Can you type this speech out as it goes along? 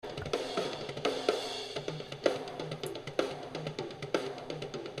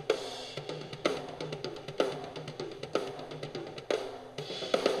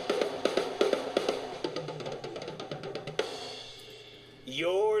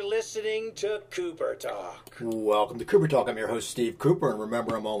You're listening to Cooper Talk. Welcome to Cooper Talk. I'm your host, Steve Cooper, and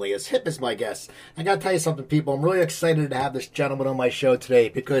remember, I'm only as hip as my guests. I got to tell you something, people. I'm really excited to have this gentleman on my show today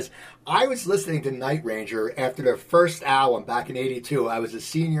because I was listening to Night Ranger after their first album back in '82. I was a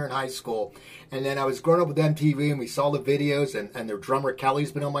senior in high school, and then I was growing up with MTV, and we saw the videos, and their drummer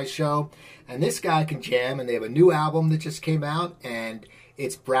Kelly's been on my show, and this guy can jam, and they have a new album that just came out, and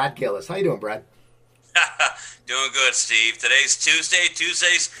it's Brad Gillis. How you doing, Brad? Doing good, Steve. Today's Tuesday.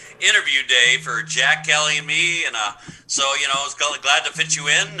 Tuesday's interview day for Jack Kelly and me, and so I was glad to fit you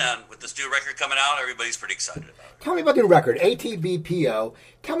in. And with this new record coming out, everybody's pretty excited about it. Tell me about the new record, ATBPO.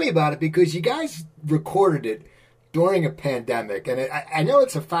 Tell me about it because you guys recorded it during a pandemic, and I know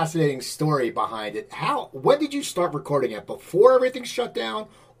it's a fascinating story behind it. When did you start recording it? Before everything shut down,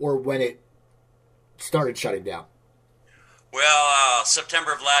 or when it started shutting down? Well,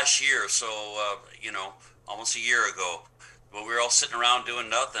 September of last year, so almost a year ago. But we were all sitting around doing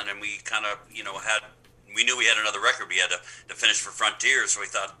nothing, and we kind of we knew we had another record we had to finish for Frontier, so we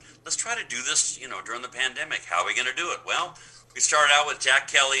thought, let's try to do this during the pandemic. How are we going to do it? Well, we started out with Jack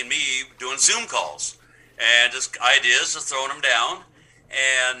Kelly and me doing Zoom calls and just ideas, just throwing them down,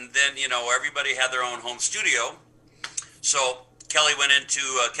 and then everybody had their own home studio. So Kelly,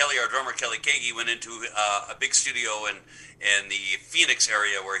 our drummer Kelly Kagi, went into a big studio in the Phoenix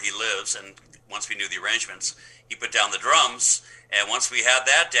area where he lives, and once we knew the arrangements, he put down the drums, and once we had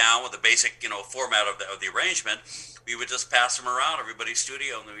that down with the basic format of the arrangement, we would just pass them around everybody's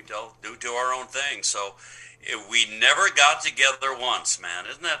studio, and we'd do our own thing. So we never got together once, man.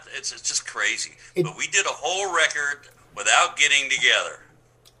 Isn't that it's just crazy? But we did a whole record without getting together.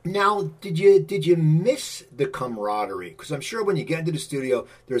 Now, did you miss the camaraderie? Because I'm sure when you get into the studio,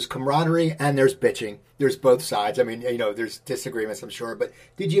 there's camaraderie and there's bitching. There's both sides. I mean, there's disagreements, I'm sure. But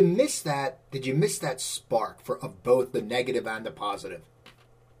did you miss that? Did you miss that spark of both the negative and the positive?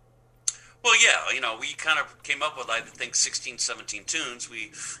 Well, yeah, we kind of came up with, I think, 16, 17 tunes.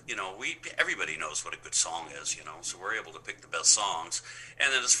 Everybody knows what a good song is, so we're able to pick the best songs.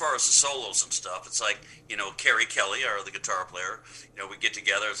 And then as far as the solos and stuff, it's like, Kerry Kelly, the guitar player, we get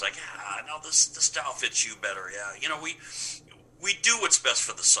together, it's like, no, this style fits you better, yeah. We do what's best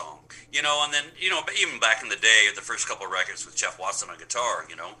for the song, and then, even back in the day, the first couple of records with Jeff Watson on guitar,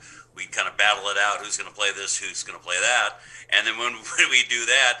 we kind of battle it out, who's going to play this, who's going to play that. And then when we do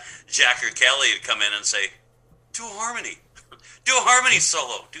that, Jack or Kelly would come in and say, do a harmony. Do a harmony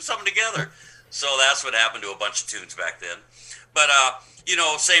solo. Do something together. So that's what happened to a bunch of tunes back then. But,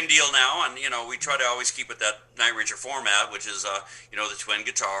 same deal now. And, we try to always keep it that Night Ranger format, which is, the twin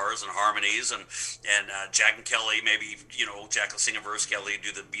guitars and harmonies. And Jack and Kelly, maybe, Jack will sing a verse, Kelly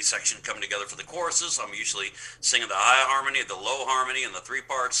do the B section coming together for the choruses. I'm usually singing the high harmony, the low harmony, and the three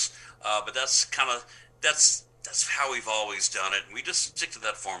parts. But that's how we've always done it. We just stick to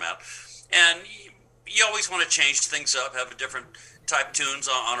that format. And you always want to change things up, have a different type tunes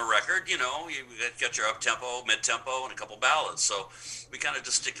on a record. You got your up-tempo, mid-tempo, and a couple ballads. So we kind of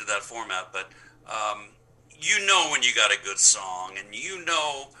just stick to that format. But when you got a good song, and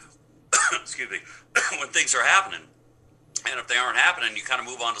excuse me, when things are happening. And if they aren't happening, you kind of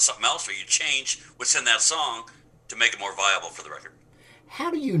move on to something else, or you change what's in that song to make it more viable for the record.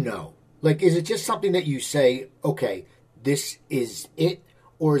 How do you know? Like, is it just something that you say, okay, this is it?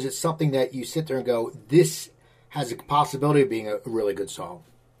 Or is it something that you sit there and go, this has a possibility of being a really good song?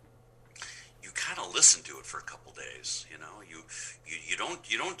 You kind of listen to it for a couple days,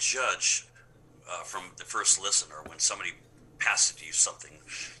 You don't judge from the first listen, or when somebody passes you something.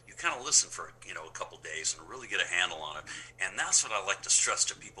 You kind of listen for a couple days and really get a handle on it. And that's what I like to stress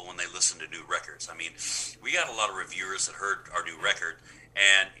to people when they listen to new records. I mean, we got a lot of reviewers that heard our new record,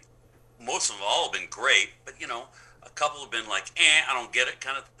 and most of them all have been great, but a couple have been like, I don't get it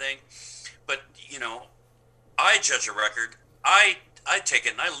kind of thing. But I judge a record. I take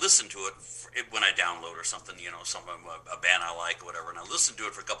it and I listen to it when I download or something, a band I like or whatever, and I listen to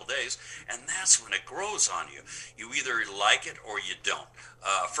it for a couple days, and that's when it grows on you. You either like it or you don't.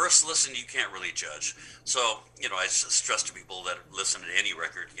 First listen, you can't really judge. So, I stress to people that listen to any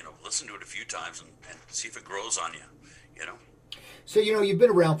record, listen to it a few times and see if it grows on you, So, you've been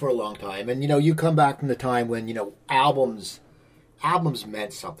around for a long time, and, you come back from the time when, albums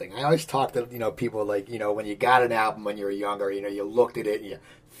meant something. I always talk to, people like, when you got an album when you were younger, you looked at it and you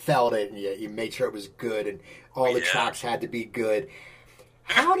felt it and you made sure it was good and all the tracks had to be good.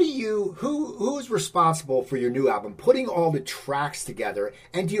 How do you, who's responsible for your new album, putting all the tracks together,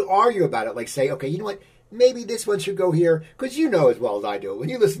 and do you argue about it? Like say, okay, you know what, maybe this one should go here, because as well as I do, when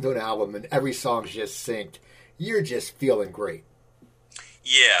you listen to an album and every song's just synced, you're just feeling great.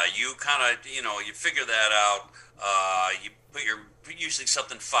 Yeah, you kind of, you figure that out. usually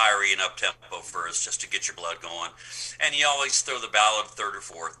something fiery and up tempo first, just to get your blood going, and you always throw the ballad third or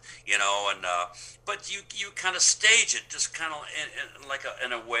fourth, and but you kind of stage it just kind of like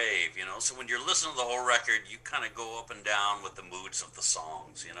in a wave, So when you're listening to the whole record, you kind of go up and down with the moods of the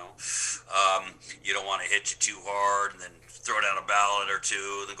songs, You don't want to hit you too hard and then throw down a ballad or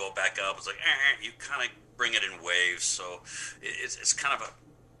two, then go back up. It's like you kind of bring it in waves, so it's kind of a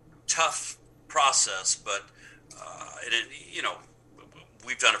tough process, but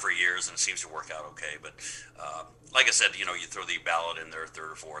we've done it for years and it seems to work out okay. But like I said, you throw the ballad in there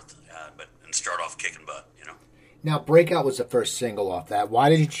third or fourth, and start off kicking butt. Now, Breakout was the first single off that. Why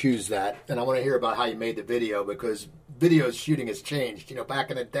did you choose that? And I want to hear about how you made the video, because video shooting has changed.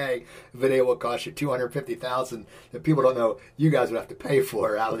 Back in the day, a video would cost you $250,000 that people don't know you guys would have to pay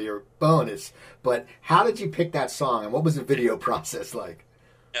for out of your bonus. But how did you pick that song, and what was the video process like?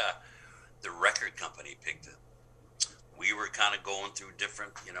 Yeah, the record company picked it. We were kind of going through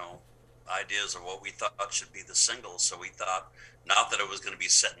different, ideas of what we thought should be the single. So we thought, not that it was going to be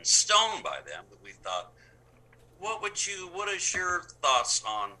set in stone by them, but we thought, what is your thoughts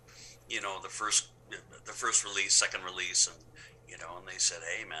on, the first release, second release, and they said,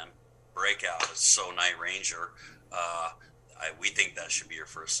 hey man, Breakout is so Night Ranger. We think that should be your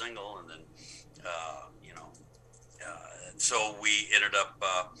first single. And then, so we ended up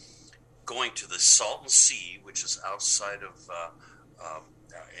going to the Salton Sea, which is outside of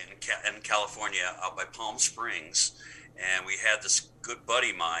in California, out by Palm Springs, and we had this good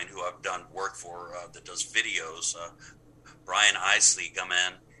buddy of mine who I've done work for that does videos, Brian Isley, come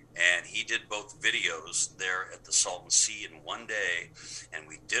in, and he did both videos there at the Salton Sea in one day, and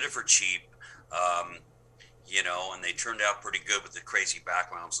we did it for cheap, and they turned out pretty good with the crazy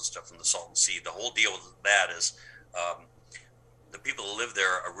backgrounds and stuff from the Salton Sea. The whole deal with that is the people that live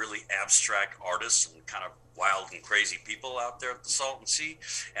there are really abstract artists and kind of wild and crazy people out there at the Salton Sea,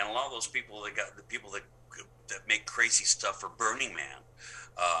 and a lot of those people that make crazy stuff for Burning Man,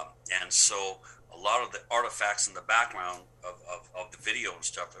 and so a lot of the artifacts in the background of the video and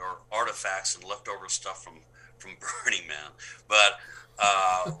stuff are artifacts and leftover stuff from Burning Man. But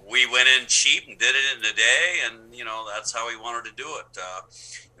we went in cheap and did it in a day, and that's how we wanted to do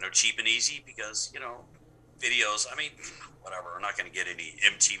it. Cheap and easy, because videos. I mean, whatever. We're not going to get any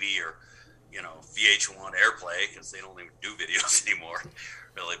MTV or VH1 airplay, because they don't even do videos anymore,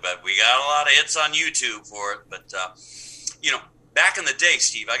 really. But we got a lot of hits on YouTube for it. But back in the day,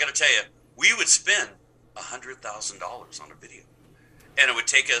 Steve, I got to tell you, we would spend $100,000 on a video, and it would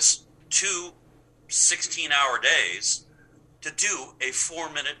take us 2 16-hour days to do a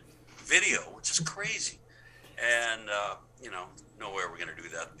 4-minute video, which is crazy. And no way we're going to do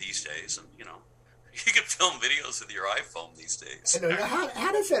that these days. And you can film videos with your iPhone these days.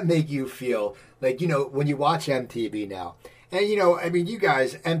 How does that make you feel? Like, when you watch MTV now, and you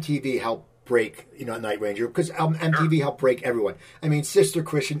guys, MTV helped break, Night Ranger, because MTV helped break everyone. I mean, Sister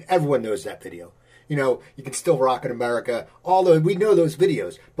Christian, everyone knows that video. You Can Still Rock in America, although we know those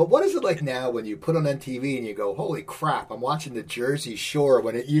videos. But what is it like now when you put on MTV and you go, holy crap, I'm watching the Jersey Shore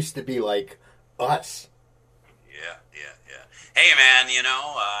when it used to be like us? Yeah. Hey, man,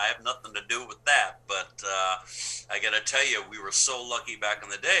 I have nothing to do with that, but I got to tell you, we were so lucky back in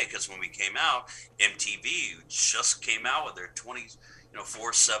the day, because when we came out, MTV just came out with their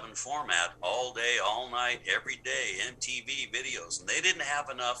 4/7 format, all day, all night, every day, MTV videos, and they didn't have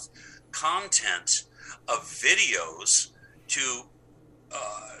enough content of videos to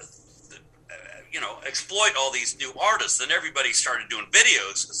exploit all these new artists. And everybody started doing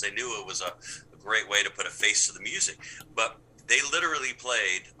videos because they knew it was a great way to put a face to the music. But they literally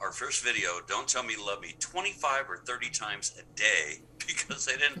played our first video, Don't Tell Me You Love Me, 25 or 30 times a day, because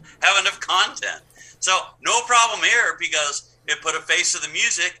they didn't have enough content. So no problem here, because it put a face to the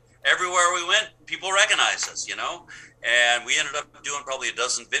music. Everywhere we went, people recognized us, and we ended up doing probably a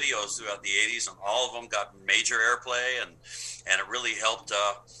dozen videos throughout the 80s, and all of them got major airplay, and it really helped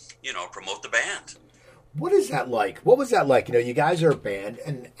promote the band. What is that like? What was that like? You guys are a band,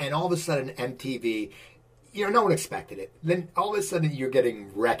 and all of a sudden MTV, no one expected it. Then all of a sudden you're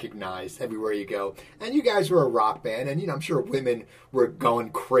getting recognized everywhere you go. And you guys were a rock band, and I'm sure women were going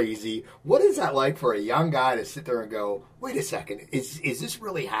crazy. What is that like for a young guy to sit there and go, wait a second, is this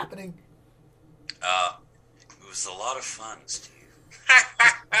really happening? It was a lot of fun, Steve.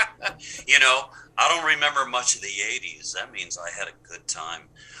 I don't remember much of the 80s. That means I had a good time.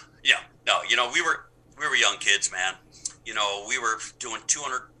 Yeah, no, we were young kids, man. We were doing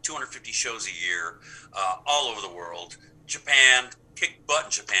 250 shows a year, all over the world. Japan, kicked butt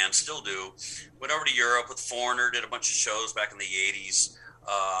in Japan, still do. Went over to Europe with Foreigner, did a bunch of shows back in the 80s.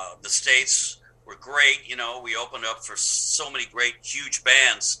 The States were great. You know, we opened up for so many great, huge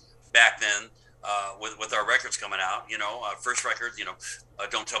bands back then with our records coming out. You know, first record, you know,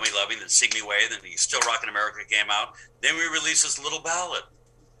 Don't Tell Me Love Me, then Sing Me Away, then Still Rockin' America came out. Then we released this little ballad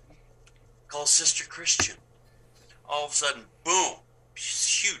called Sister Christian. All of a sudden, boom,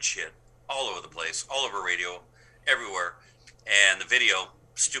 huge hit all over the place, all over radio, everywhere. And the video,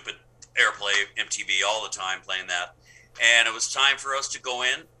 stupid airplay, MTV all the time playing that. And it was time for us to go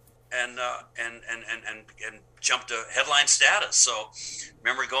in and jump to headline status. So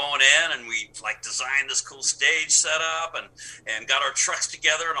remember going in and we like designed this cool stage setup and got our trucks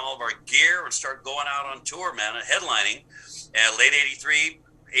together and all of our gear and started going out on tour, man, and headlining. And late 83,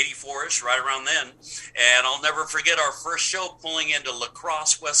 84-ish, right around then. And I'll never forget our first show pulling into La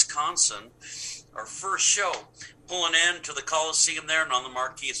Crosse, Wisconsin. Our first show pulling in to the Coliseum there and on the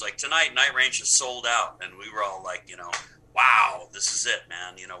marquee. It's like, tonight, Night Range is sold out. And we were all like, you know, wow, this is it,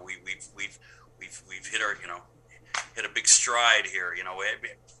 man. You know, we've hit our, you know, hit a big stride here. You know,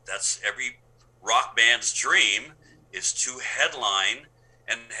 that's every rock band's dream is to headline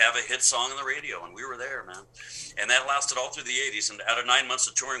and have a hit song on the radio, and we were there, man. And that lasted all through the 80s. And out of 9 months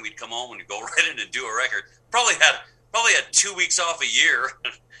of touring, we'd come home and we'd go right in and do a record. Probably had 2 weeks off a year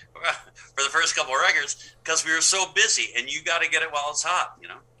for the first couple of records because we were so busy. And you got to get it while it's hot, you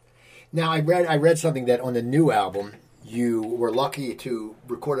know. Now I read something that on the new album you were lucky to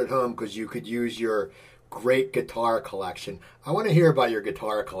record at home because you could use your great guitar collection. I want to hear about your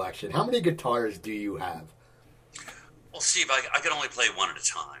guitar collection. How many guitars do you have? Well, Steve, I can only play one at a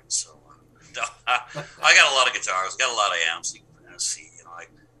time, so I got a lot of guitars, got a lot of amps. You can see, you know,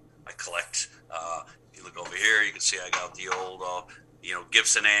 I collect. If you look over here, you can see I got the old, you know,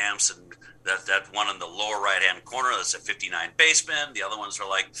 Gibson amps, and that one in the lower right-hand corner, that's a 59 Bassman. The other ones are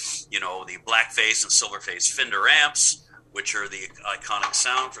like, you know, the blackface and silverface Fender amps, which are the iconic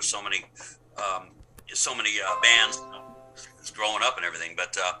sound for so many bands growing up and everything.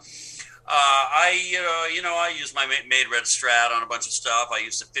 But I used my made red Strat on a bunch of stuff. I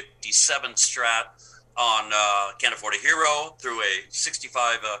used a 57 Strat on Can't Afford a Hero through a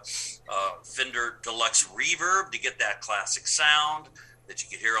 65 Fender Deluxe Reverb to get that classic sound that you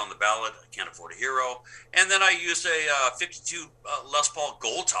could hear on the ballad, Can't Afford a Hero. And then I used a 52 Les Paul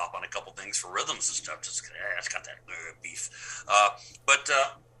Gold Top on a couple things for rhythms and stuff. Just, it's got that beef. But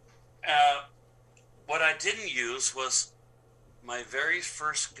what I didn't use was my very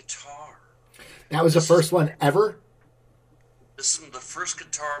first guitar. That was the first one ever? This is the first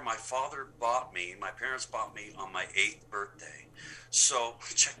guitar my father bought me. My parents bought me on my 8th birthday. So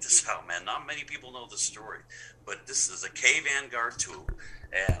check this out, man. Not many people know this story, but this is a K Vanguard 2,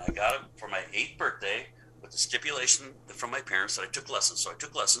 and I got it for my 8th birthday with the stipulation from my parents that I took lessons. So I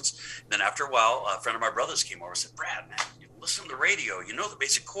took lessons. And then after a while, a friend of my brother's came over and said, "Brad, man, you listen to the radio. You know the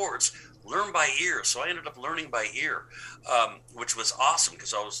basic chords. Learn by ear." So I ended up learning by ear, which was awesome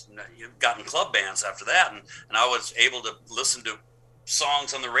because I was gotten club bands after that, and I was able to listen to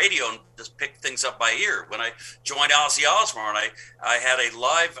songs on the radio and just pick things up by ear. When I joined Ozzy Osbourne, I had a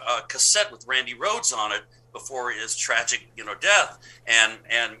live cassette with Randy Rhoads on it before his tragic, death, and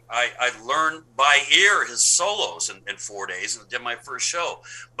I learned by ear his solos in 4 days and did my first show.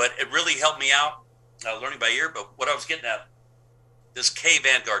 But it really helped me out learning by ear. But what I was getting at, this K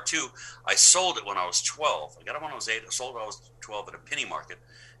Vanguard 2, I sold it when I was 12. I got it when I was 8. I sold it when I was 12 at a penny market,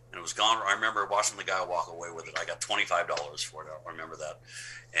 and it was gone. I remember watching the guy walk away with it. I got $25 for it. I remember that.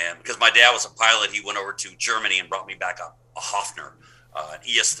 And because my dad was a pilot, he went over to Germany and brought me back a Hofner, an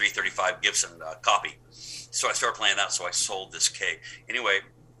ES-335 Gibson copy. So I started playing that, so I sold this K. Anyway,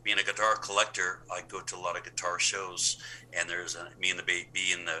 being a guitar collector, I go to a lot of guitar shows, and there's in the Bay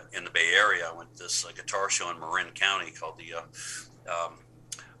Area. I went to this guitar show in Marin County called the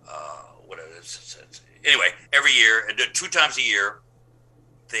what it is. Anyway, every year, 2 times a year,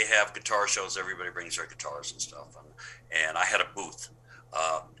 they have guitar shows. Everybody brings their guitars and stuff, and I had a booth,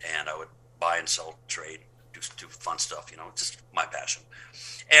 and I would buy and sell, trade, do fun stuff. Just my passion.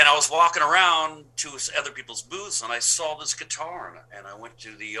 And I was walking around to other people's booths, and I saw this guitar, and I went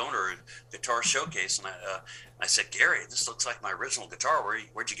to the owner, Guitar Showcase, and I said, "Gary, this looks like my original guitar.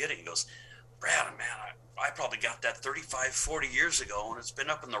 Where'd you get it?" He goes, "Brad, man, I probably got that 35, 40 years ago, and it's been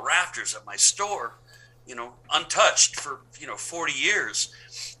up in the rafters at my store, untouched for, 40 years.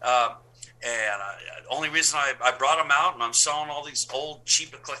 And the only reason I brought them out, and I'm selling all these old,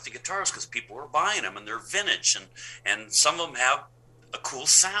 cheap, eclectic guitars because people were buying them, and they're vintage, and some of them have a cool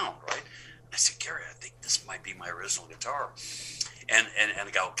sound, right?" I said, "Gary, I think this might be my original guitar." And I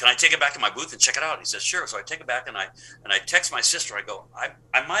go, "Can I take it back to my booth and check it out?" He says, "Sure." So I take it back, and I text my sister. I go,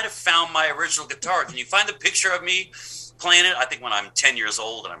 I might have found my original guitar. Can you find the picture of me playing it. I think when I'm 10 years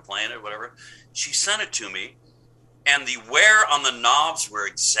old and I'm playing it, whatever. She sent it to me, and the wear on the knobs were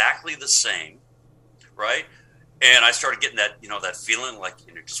exactly the same, right? And I started getting that, that feeling like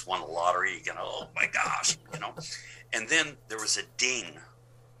you just won the lottery. Oh my gosh, And then there was a ding.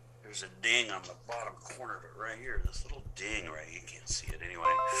 There's a ding on the bottom corner of it right here. This little ding right here. You can't see it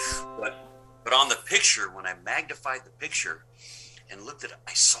anyway. But on the picture, when I magnified the picture and looked at it,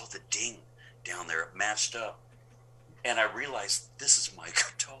 I saw the ding down there. It matched up. And I realized this is my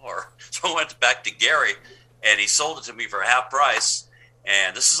guitar. So I went back to Gary, and he sold it to me for half price.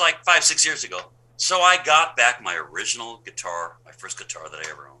 And this is like 5-6 years ago. So I got back my original guitar, my first guitar that I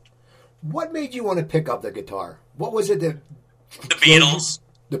ever owned. What made you want to pick up the guitar? What was it that... The Beatles.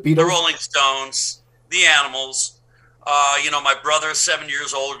 The Beatles? The Rolling Stones. The Animals. My brother is 7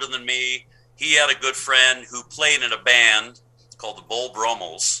 years older than me. He had a good friend who played in a band called the Bull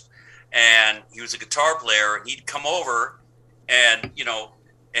Brummels. And he was a guitar player. And he'd come over and,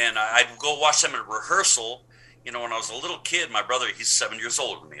 and I'd go watch them at rehearsal. When I was a little kid, my brother, he's 7 years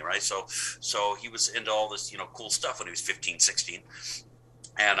older than me, right? So he was into all this, cool stuff when he was 15, 16.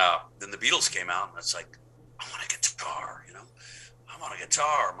 And then the Beatles came out, and it's like, I want a guitar, I want a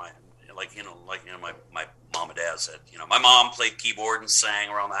guitar. My mom and dad said, my mom played keyboard and sang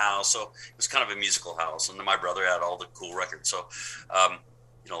around the house, so it was kind of a musical house. And then my brother had all the cool records. So,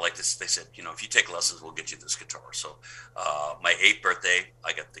 like this, they said, if you take lessons, we'll get you this guitar. So, my 8th birthday,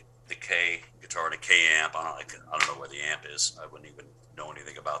 I got the K guitar and a K amp. I don't know where the amp is. I wouldn't even know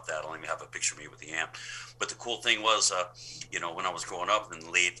anything about that. I don't even have a picture of me with the amp. But the cool thing was, when I was growing up in the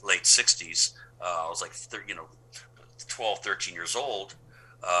late 60s, I was like, 12, 13 years old.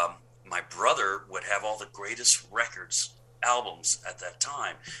 My brother would have all the greatest records, albums at that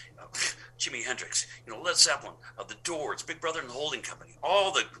time. Jimi Hendrix, Led Zeppelin, The Doors, Big Brother and the Holding Company,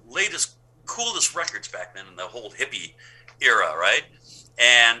 all the latest, coolest records back then in the whole hippie era, right?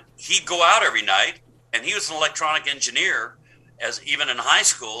 And he'd go out every night, and he was an electronic engineer, even in high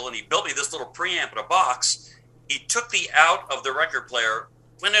school, and he built me this little preamp in a box. He took the out of the record player,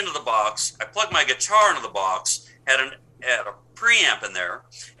 went into the box. I plugged my guitar into the box, had a preamp in there,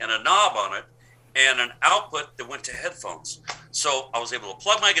 and a knob on it, and an output that went to headphones. So I was able to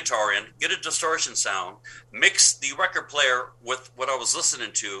plug my guitar in, get a distortion sound, mix the record player with what I was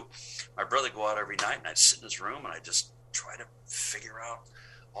listening to. My brother would go out every night, and I'd sit in his room, and I'd just try to figure out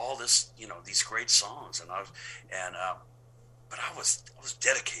all this, these great songs. But I was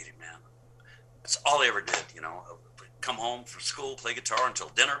dedicated, man. That's all I ever did, come home from school, play guitar until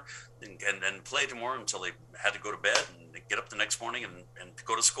dinner, and then play tomorrow until they had to go to bed, and get up the next morning and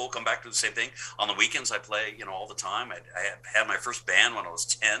go to school, come back, do the same thing. On the weekends, I play, all the time. I had my first band when I was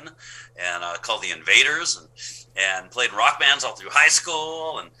 10, and called the Invaders, and played rock bands all through high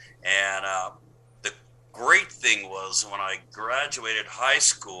school. And the great thing was when I graduated high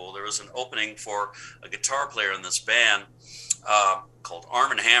school, there was an opening for a guitar player in this band called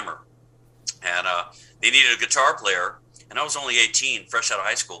Arm & Hammer. And they needed a guitar player, and I was only 18, fresh out of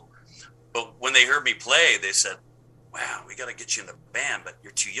high school. But when they heard me play, they said, wow, we got to get you in the band, but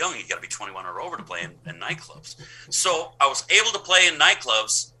you're too young. You got to be 21 or over to play in nightclubs. So I was able to play in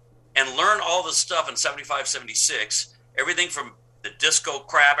nightclubs and learn all this stuff in 75, 76, everything from the disco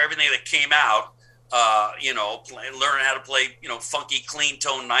crap, everything that came out, learning how to play, funky, clean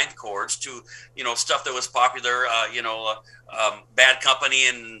tone ninth chords to, stuff that was popular, Bad Company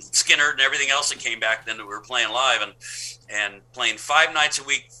and Skinner and everything else that came back then that we were playing live, and playing 5 nights a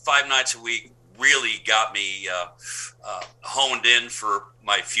week really got me honed in for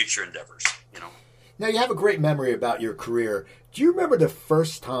my future endeavors, Now, you have a great memory about your career. Do you remember the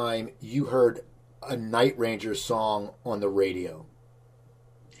first time you heard a Night Ranger song on the radio?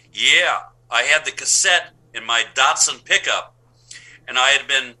 Yeah. I had the cassette in my Datsun pickup, and I had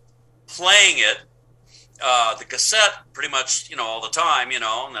been playing it, the cassette pretty much, all the time, and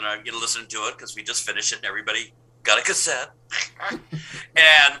then I get to listen to it because we just finished it and everybody got a cassette.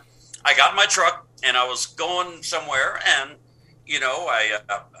 And I got in my truck and I was going somewhere, and, I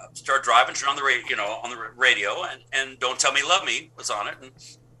started driving, turned on the radio, and Don't Tell Me Love Me was on it.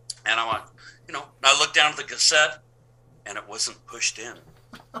 And I went, and I looked down at the cassette and it wasn't pushed in.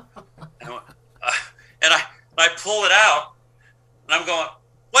 And I pull it out, and I'm going,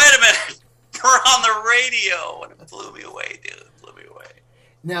 wait a minute, we're on the radio, and it blew me away, dude. It blew me away.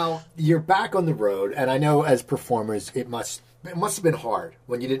 Now, you're back on the road, and I know as performers, it must have been hard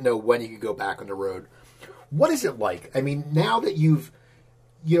when you didn't know when you could go back on the road. What is it like? I mean, now that you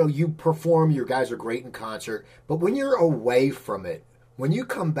perform, your guys are great in concert, but when you're away from it, when you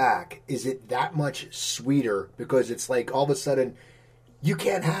come back, is it that much sweeter because it's like all of a sudden you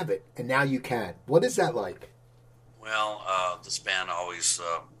can't have it, and now you can? What is that like? Well, this band always,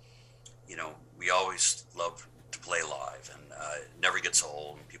 we always love to play live, and it never gets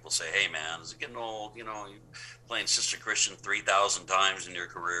old. And people say, "Hey, man, is it getting old? You playing Sister Christian 3,000 times in your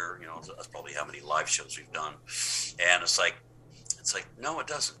career. That's probably how many live shows we've done." And it's like, no, it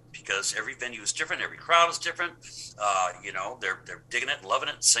doesn't, because every venue is different, every crowd is different. They're digging it, loving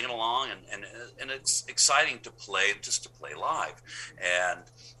it, singing along, and it's exciting to play live. And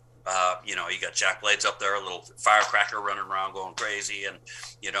you got Jack Blades up there, a little firecracker running around going crazy, and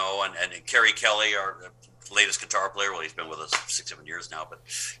Kerry Kelly, our latest guitar player. Well, he's been with us 6-7 years now, but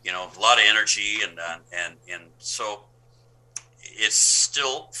a lot of energy, and so it's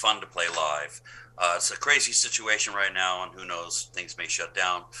still fun to play live. It's a crazy situation right now, and who knows, things may shut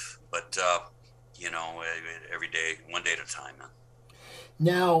down, but every day, one day at a time, man.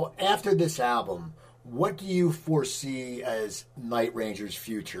 Now, after this album, what do you foresee as Night Ranger's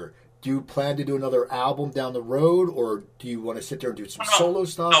future? Do you plan to do another album down the road, or do you want to sit there and do some solo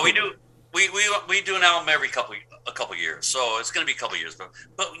stuff? No, we do. We do an album every a couple years, so it's going to be a couple years. But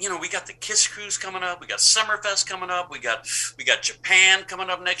we got the Kiss Cruise coming up. We got Summerfest coming up. We got Japan coming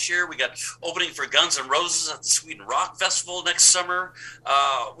up next year. We got opening for Guns N' Roses at the Sweden Rock Festival next summer.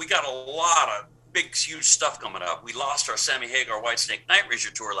 We got a lot of big, huge stuff coming up. We lost our Sammy Hagar Whitesnake Night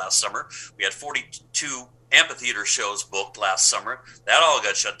Ranger tour last summer. We had 42 amphitheater shows booked last summer. That all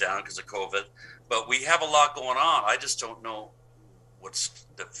got shut down because of COVID. But we have a lot going on. I just don't know what's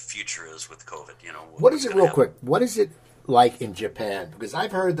the future is with COVID. What is it, real quick? What is it like in Japan? Because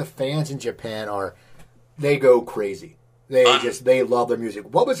I've heard the fans in Japan they go crazy. They love their music.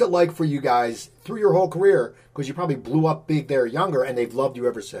 What was it like for you guys through your whole career? Because you probably blew up big there younger, and they've loved you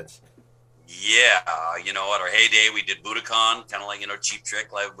ever since. Yeah, at our heyday, we did Budokan, kind of like, Cheap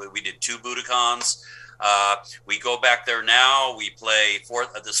Trick. Like we did 2 Budokans. We go back there now. We play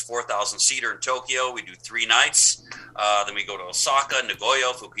this 4,000-seater in Tokyo. We do 3 nights. Then we go to Osaka,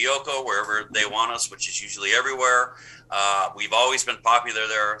 Nagoya, Fukuoka, wherever they want us, which is usually everywhere. We've always been popular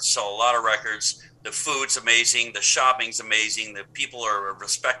there, sell a lot of records. The food's amazing. The shopping's amazing. The people are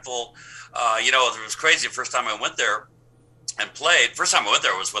respectful. It was crazy the first time I went there and played. First time I went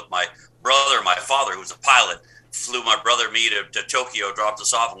there was with my brother, my father, who's a pilot. Flew my brother and me to Tokyo, dropped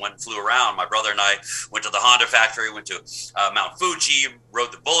us off, and went and flew around. My brother and I went to the Honda factory, went to Mount Fuji,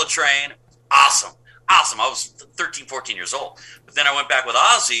 rode the bullet train. Awesome. I was 13, 14 years old. But then I went back with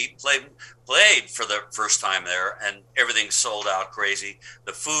Ozzy, played for the first time there, and everything sold out crazy.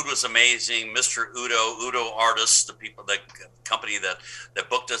 The food was amazing. Mr. Udo Artists, the company that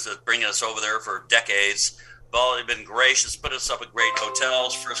booked us, that's bringing us over there for decades. Well, they've been gracious, put us up at great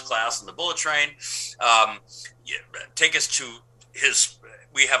hotels, first class in the bullet train. Take us to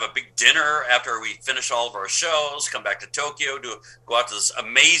we have a big dinner after we finish all of our shows, come back to Tokyo, go out to this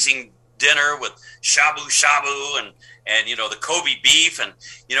amazing dinner with shabu and the Kobe beef. And,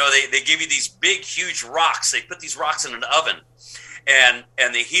 they give you these big, huge rocks. They put these rocks in an oven and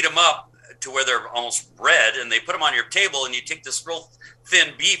they heat them up to where they're almost red, and they put them on your table, and you take this real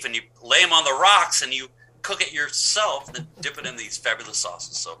thin beef and you lay them on the rocks and you cook it yourself and then dip it in these fabulous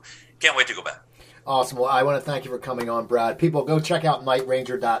sauces. So can't wait to go back. Awesome. Well, I want to thank you for coming on, Brad. People, go check out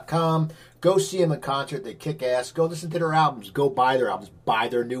nightranger.com. Go see them in concert. They kick ass. Go listen to their albums. Go buy their albums. Buy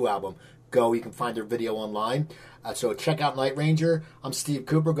their new album. Go. You can find their video online. So check out Night Ranger. I'm Steve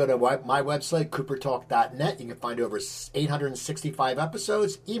Cooper. Go to my website, coopertalk.net. You can find over 865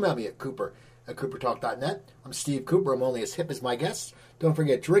 episodes. Email me at cooper@coopertalk.net. I'm Steve Cooper. I'm only as hip as my guests. Don't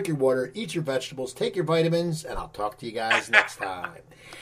forget, drink your water, eat your vegetables, take your vitamins, and I'll talk to you guys next time.